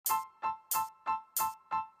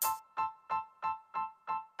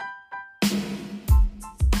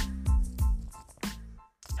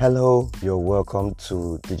Hello, you're welcome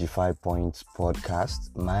to Digify Points podcast.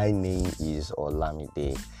 My name is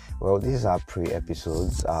Olamide. Well, these are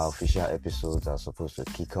pre-episodes. Our official episodes are supposed to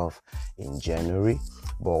kick off in January,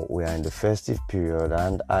 but we are in the festive period,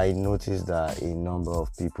 and I noticed that a number of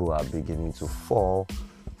people are beginning to fall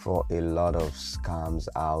for a lot of scams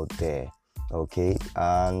out there. Okay,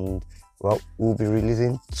 and well, we'll be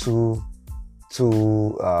releasing two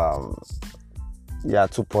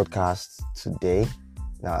podcasts today.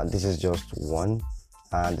 Now, this is just one,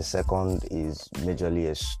 and the second is majorly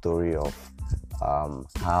a story of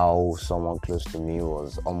how someone close to me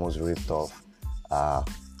was almost ripped off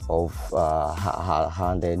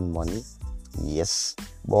hard-earned money. Yes,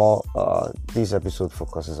 but this episode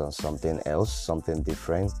focuses on something else, something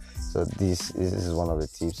different. So this is one of the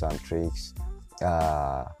tips and tricks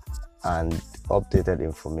and updated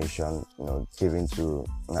information, given to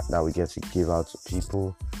that we get to give out to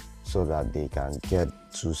people, so that they can get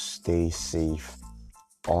to stay safe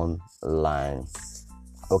online.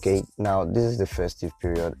 Okay, now this is the festive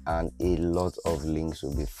period, and a lot of links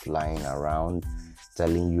will be flying around,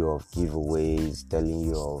 telling you of giveaways, telling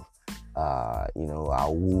you of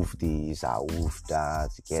I'll woof this, I'll woof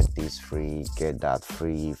that, get this free, get that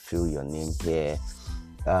free, fill your name here.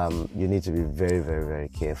 You need to be very, very, very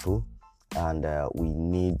careful, and we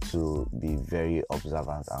need to be very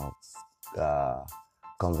observant and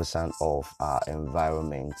conversant of our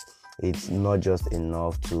environment. It's not just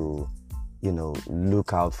enough to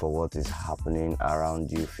look out for what is happening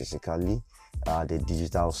around you physically. The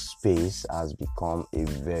digital space has become a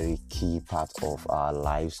very key part of our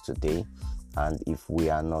lives today, and if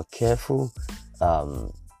we are not careful,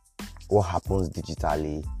 what happens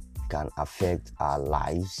digitally can affect our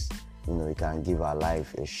lives. It can give our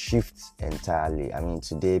life a shift entirely. I mean,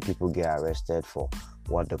 today people get arrested for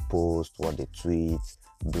what they post, what they tweet,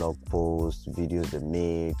 blog posts, videos they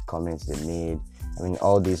made, comments they made. I mean,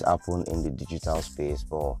 all these happen in the digital space,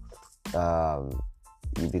 but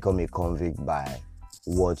you become a convict by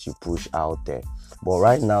what you push out there. But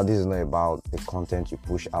right now, this is not about the content you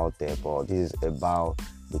push out there, but this is about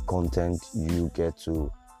the content you get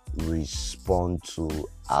to respond to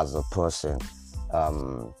as a person.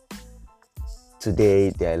 Today,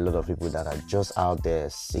 there are a lot of people that are just out there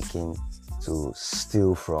seeking to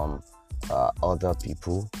steal from other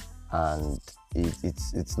people, and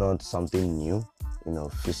it's not something new.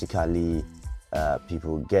 Physically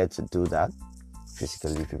people get to do that.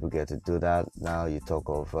 Now you talk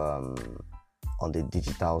of on the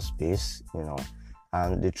digital space,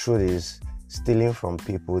 and the truth is, stealing from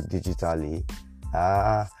people digitally,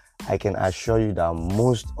 I can assure you that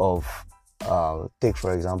most of take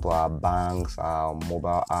for example our banks, our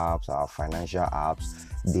mobile apps, our financial apps,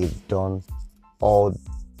 they've done all,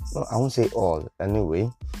 I won't say all, anyway,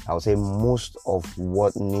 I would say most of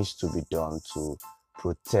what needs to be done to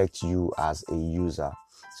protect you as a user.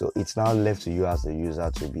 So it's now left to you as a user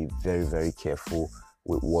to be very, very careful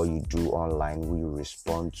with what you do online, who you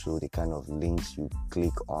respond to, the kind of links you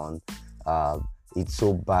click on. It's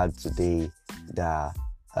so bad today that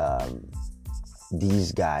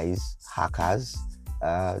these guys, hackers,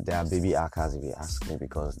 they are baby hackers if you ask me,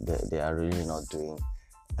 because they are really not doing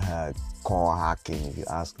core hacking, if you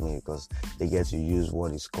ask me, because they get to use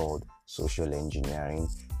what is called social engineering.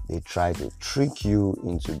 They try to trick you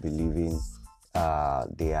into believing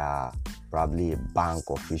they are probably a bank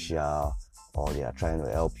official, or they are trying to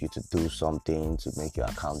help you to do something to make your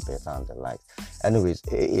account better and the like. Anyways,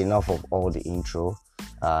 enough of all the intro,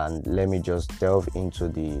 and let me just delve into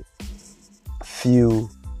the few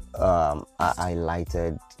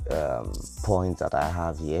highlighted points that I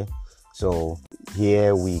have here. So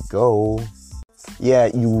here we go. Yeah,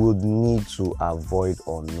 you would need to avoid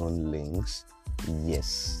unknown links.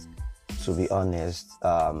 Yes, to be honest,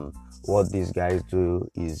 what these guys do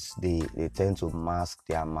is they tend to mask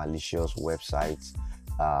their malicious websites.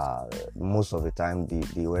 Most of the time,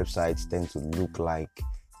 the websites tend to look like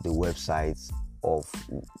the websites of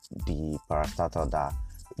the parastatal that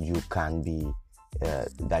you can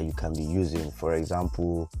be using. For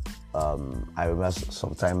example, I remember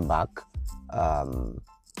some time back,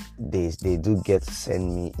 they do get to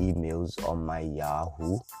send me emails on my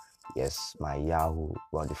Yahoo. Yes, my Yahoo.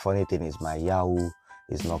 Well, the funny thing is my Yahoo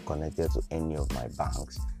is not connected to any of my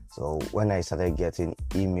banks. So when I started getting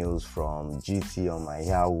emails from GT on my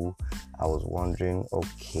Yahoo, I was wondering,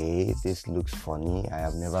 okay, this looks funny. I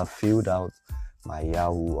have never filled out my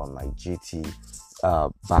Yahoo on my GT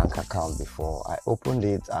bank account before. I opened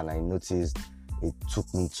it and I noticed it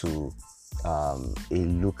took me to a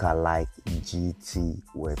lookalike GT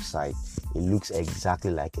website. It looks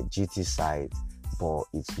exactly like a GT site, but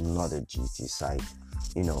it's not a GT site.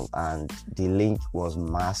 and the link was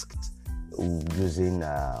masked using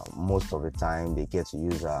most of the time they get to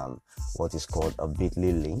use what is called a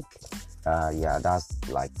bit.ly link. That's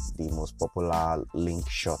like the most popular link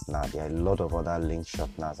shortener. There are a lot of other link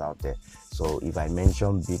shorteners out there. So if I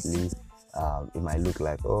mention bit.ly, it might look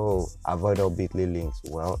like, oh, avoid all bit.ly links.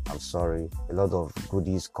 Well, I'm sorry, a lot of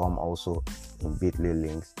goodies come also in bit.ly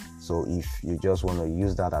links. So if you just want to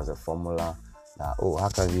use that as a formula that, oh, how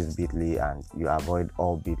can I use bit.ly and you avoid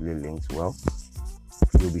all bit.ly links, well,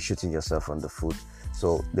 you'll be shooting yourself on the foot.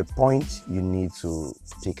 So the point you need to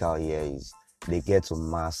pick out here is they get to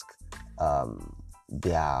mask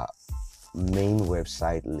their main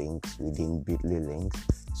website links within bit.ly links.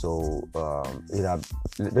 So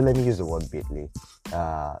let me use the word bit.ly.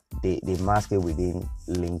 They mask it within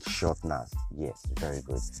link shorteners. Yes, very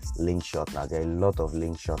good. Link shorteners. There are a lot of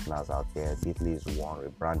link shorteners out there. Bit.ly is one,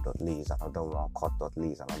 rebrand.ly is another one, cut.ly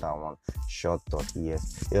is another one,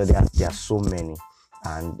 short.es. There are so many,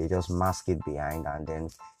 and they just mask it behind. And then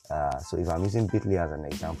so if I'm using bit.ly as an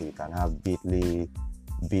example, you can have bit.ly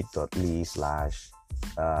bit.ly slash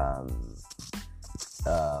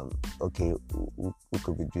okay, we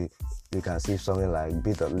could be doing, you can see something like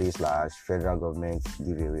bit.ly slash federal government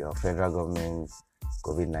giveaway or federal government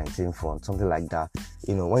COVID-19 fund, something like that.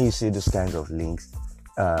 When you see those kinds of links,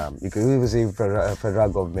 you can even say federal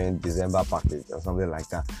government December package or something like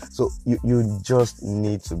that. So you just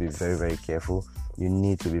need to be very, very careful. You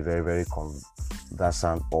need to be very, very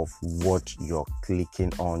conversant of what you're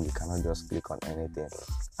clicking on. You cannot just click on anything.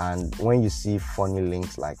 And when you see funny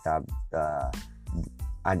links like that,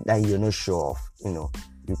 and you're not sure of,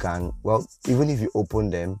 you can, well, even if you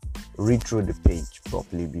open them, read through the page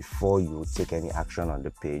properly before you take any action on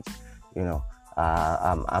the page.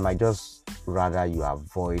 I might just rather you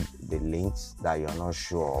avoid the links that you're not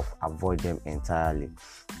sure of, avoid them entirely,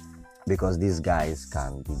 because these guys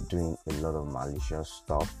can be doing a lot of malicious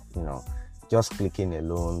stuff. Just clicking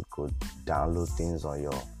alone could download things on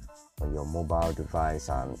your mobile device,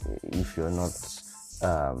 and if you're not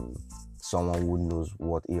someone who knows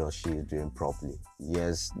what he or she is doing properly,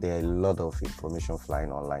 yes, there are a lot of information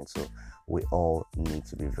flying online, so we all need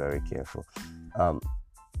to be very careful.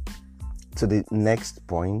 To the next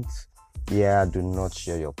point, do not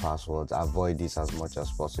share your passwords. Avoid this as much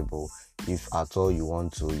as possible. If at all you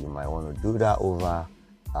want to, you might want to do that over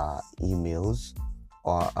emails,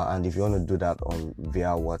 and if you want to do that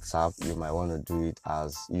via WhatsApp, you might want to do it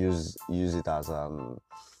as use it as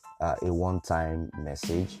a one-time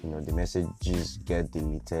message. The messages get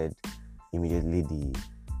deleted immediately. The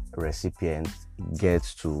recipient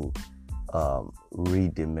gets to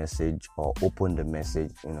read the message or open the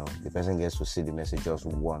message. The person gets to see the message just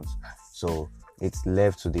once. So it's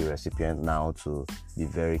left to the recipient now to be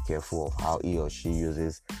very careful of how he or she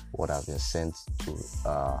uses what has been sent to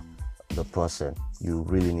the person. You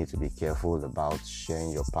really need to be careful about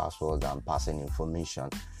sharing your password and passing information.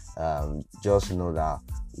 Just know that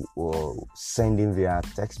sending via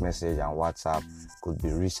text message and WhatsApp could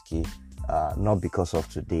be risky, not because of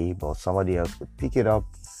today, but somebody else could pick it up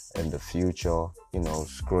in the future.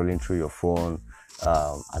 Scrolling through your phone.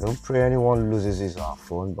 I don't pray anyone loses his or her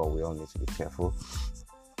phone, but we all need to be careful.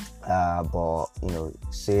 But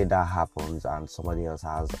say that happens and somebody else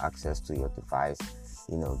has access to your device,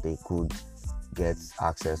 they could get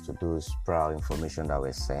access to those prior information that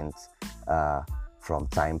were sent from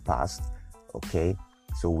time past. Okay,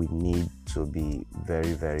 so we need to be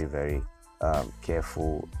very, very, very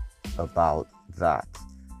careful about that.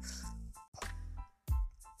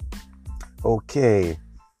 Okay,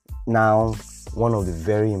 now one of the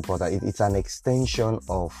very important, it's an extension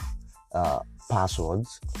of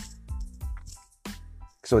passwords.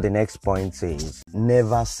 So the next point says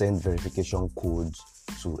never send verification codes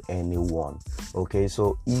to anyone. Okay,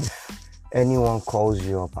 so if anyone calls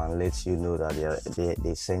you up and lets you know that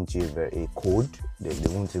they sent you a code, they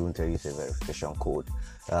won't even tell you it's a verification code.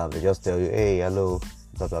 They just tell you, hey, hello,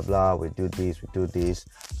 blah blah blah, we do this,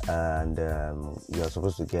 and you are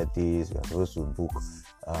supposed to get this, we are supposed to book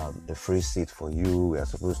a free seat for you, we are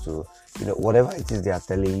supposed to, whatever it is they are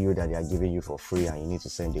telling you that they are giving you for free, and you need to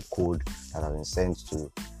send a code that has been sent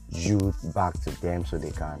to you back to them so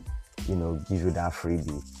they can give you that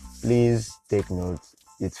freebie. Please take note,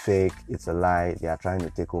 it's fake, it's a lie. They are trying to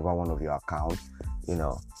take over one of your accounts.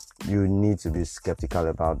 You need to be skeptical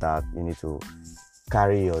about that. You need to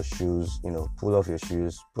carry your shoes, pull off your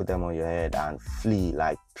shoes, put them on your head and flee,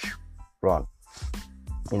 like run.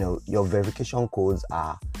 Your verification codes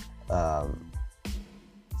are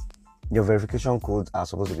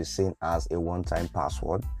supposed to be seen as a one-time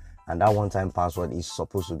password. and that one-time password is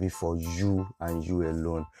supposed to be for you and you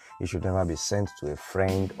alone. It should never be sent to a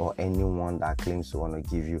friend or anyone that claims to want to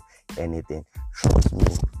give you anything. Trust me,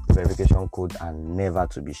 verification codes are never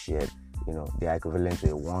to be shared. They are equivalent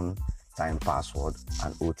to a one-time password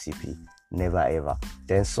and OTP. Never ever.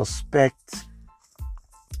 Then suspect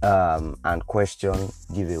and question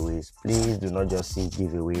giveaways. Please do not just see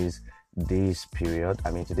giveaways this period.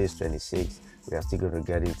 Today's 26th. We are still going to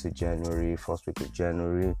get into January, first week of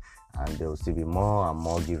January, and there will still be more and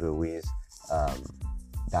more giveaways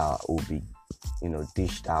that will be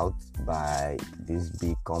dished out by these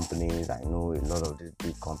big companies. I know a lot of these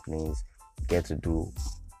big companies get to do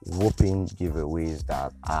whopping giveaways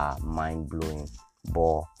that are mind-blowing,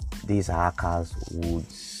 but these hackers would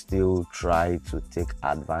still try to take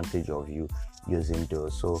advantage of you using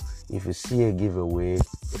those. So if you see a giveaway,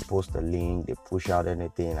 they post a link, they push out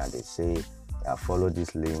anything, and they say follow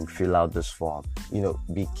this link, fill out this form.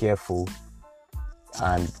 Be careful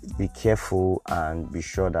and be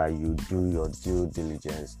sure that you do your due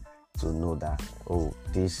diligence to know that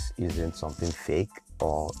this isn't something fake,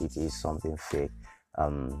 or it is something fake.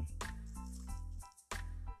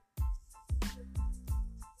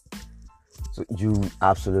 So you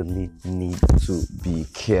absolutely need to be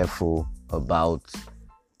careful about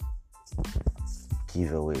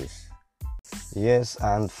giveaways. Yes,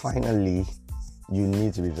 and finally, you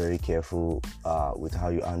need to be very careful with how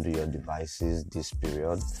you handle your devices this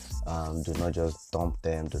period. Do not just dump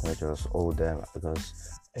them, do not just hold them,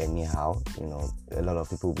 because anyhow, a lot of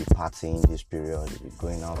people will be partying this period. You'll be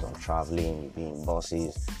going out and traveling, you'll be in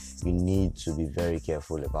buses. You need to be very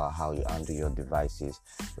careful about how you handle your devices.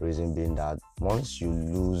 The reason being that once you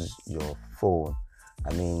lose your phone,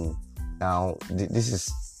 now this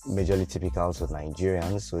is majorly typical to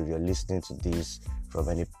Nigerians. So if you're listening to this from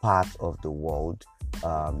any part of the world,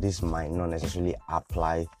 this might not necessarily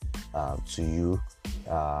apply to you.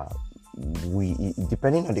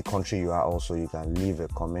 Depending on the country you are, also you can leave a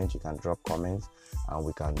comment, you can drop comments, and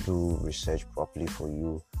we can do research properly for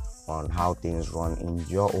you on how things run in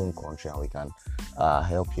your own country, and we can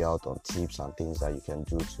help you out on tips and things that you can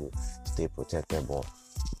do to stay protected. But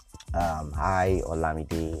hi,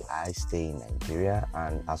 Olamide. I stay in Nigeria,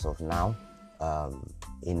 and as of now,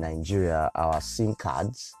 in Nigeria, our SIM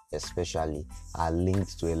cards especially are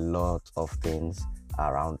linked to a lot of things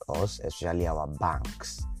around us, especially our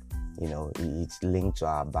banks. It's linked to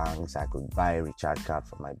our banks. I could buy a recharge card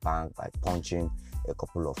from my bank by punching a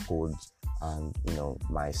couple of codes, and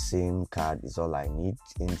my SIM card is all I need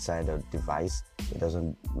inside the device. It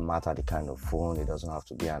doesn't matter the kind of phone. It doesn't have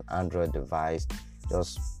to be an Android device.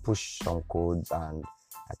 Just push some codes and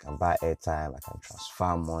I can buy airtime, I can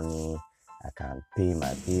transfer money, I can pay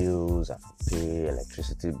my bills, I can pay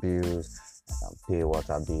electricity bills, I can pay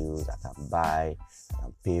water bills, I can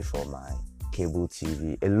pay for my cable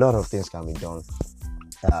TV. A lot of things can be done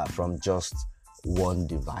from just one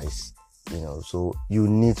device, so you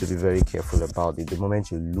need to be very careful about it. The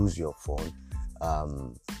moment you lose your phone,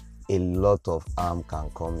 a lot of harm can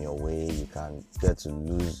come your way. You can get to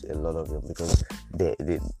lose a lot of it, because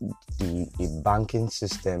the banking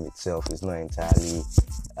system itself is not entirely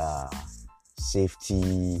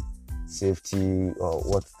safety, or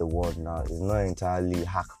what's the word now? It's not entirely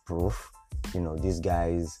hack proof. These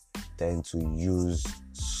guys tend to use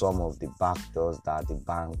some of the back doors that the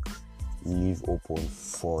bank leave open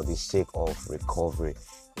for the sake of recovery.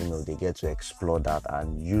 They get to explore that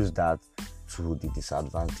and use that to the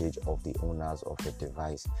disadvantage of the owners of the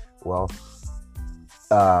device. Well,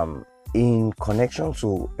 in connection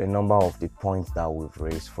to a number of the points that we've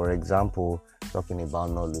raised, for example, talking about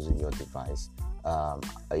not losing your device, a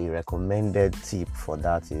recommended tip for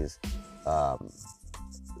that is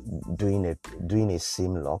doing a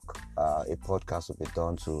SIM lock. A podcast will be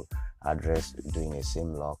done to address doing a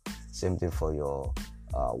SIM lock. Same thing for your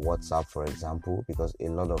WhatsApp, for example, because a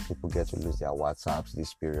lot of people get to lose their WhatsApps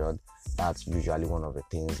this period. That's usually one of the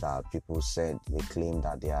things that people said. They claim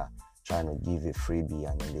that they are trying to give a freebie,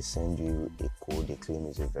 and then they send you a code they claim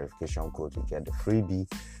is a verification code to get the freebie,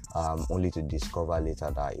 only to discover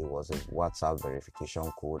later that it was a WhatsApp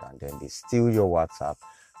verification code, and then they steal your WhatsApp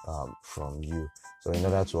from you. So in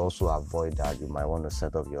order to also avoid that, you might want to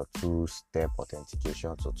set up your two-step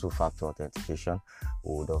authentication, so two-factor authentication.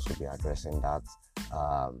 We would also be addressing that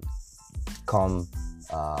come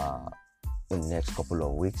in the next couple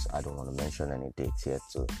of weeks. I don't want to mention any dates yet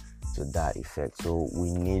to that effect. So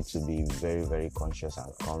we need to be very, very conscious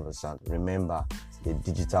and conversant. Remember, the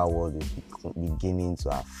digital world is beginning to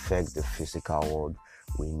affect the physical world.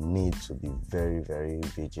 We need to be very, very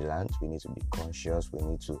vigilant. We need to be conscious. We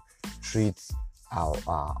need to treat our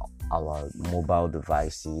mobile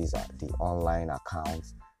devices, the online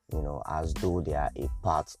accounts, as though they are a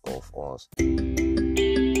part of us.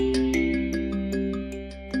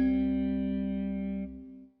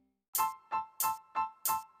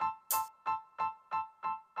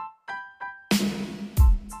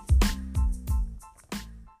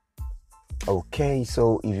 Okay,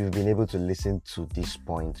 so if you've been able to listen to this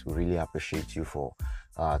point, we really appreciate you for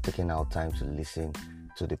taking out time to listen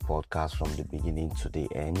to the podcast from the beginning to the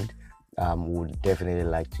end. We would definitely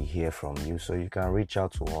like to hear from you, so you can reach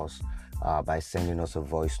out to us by sending us a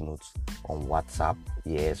voice note on WhatsApp.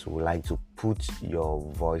 Yes, we would like to put your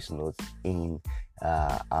voice notes in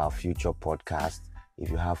our future podcast. If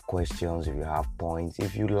you have questions, if you have points,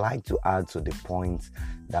 if you'd like to add to the points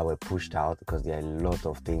that were pushed out, because there are a lot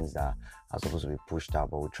of things that are supposed to be pushed out,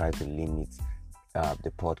 but we'll try to limit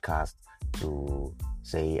the podcast to,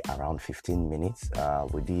 say, around 15 minutes.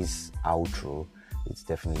 With this outro, it's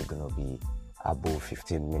definitely going to be above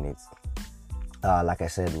 15 minutes. Like I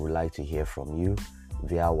said, we would like to hear from you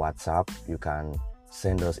via WhatsApp. You can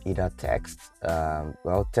send us either text.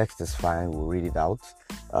 Text is fine, we'll read it out.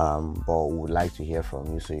 But we would like to hear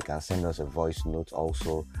from you, so you can send us a voice note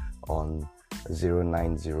also on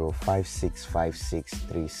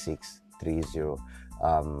 09056563630.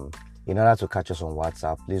 In order to catch us on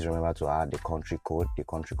WhatsApp, please remember to add the country code. The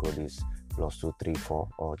country code is +234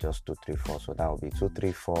 or just 234. So that will be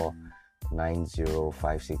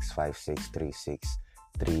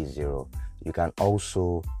 234-9056563630. You can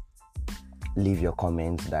also leave your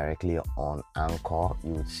comments directly on Anchor.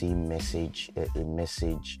 You would see a message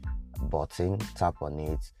button. Tap on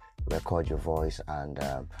it, record your voice, and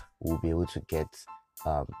we'll be able to get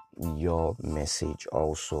your message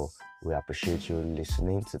also. We appreciate you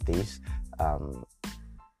listening to this.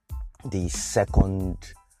 The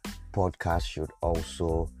second podcast should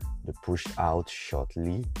also be pushed out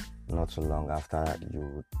shortly, not too long after you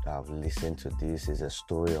would have listened to this. Is a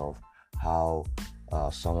story of how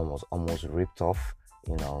someone was almost ripped off,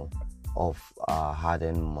 of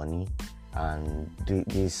hard-earned money, and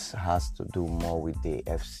this has to do more with the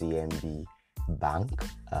FCMB bank.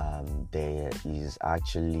 There is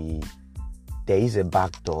a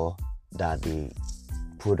backdoor that they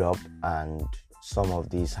put up, and some of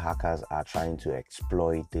these hackers are trying to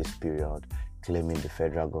exploit this period, claiming the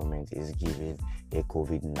federal government is giving a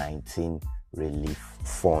COVID-19 relief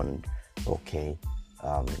fund. Okay,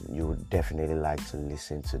 you would definitely like to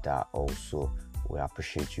listen to that also. We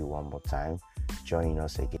appreciate you one more time joining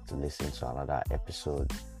us again to listen to another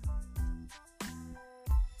episode.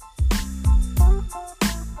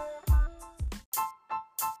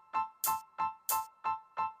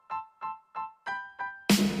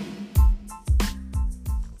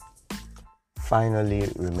 Finally,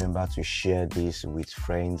 remember to share this with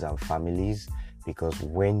friends and families, because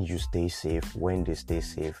when you stay safe, when they stay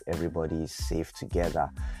safe, everybody is safe together.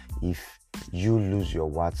 If you lose your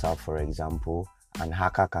WhatsApp, for example, and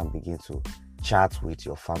hacker can begin to chat with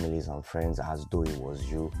your families and friends as though it was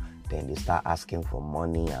you, then they start asking for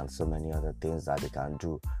money and so many other things that they can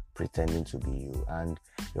do pretending to be you, and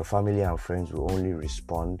your family and friends will only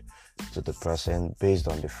respond to the person based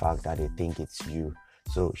on the fact that they think it's you.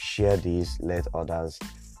 So share this, let others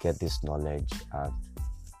get this knowledge, and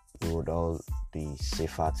we would all be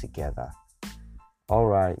safer together. All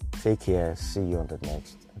right, take care. See you on the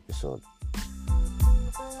next episode.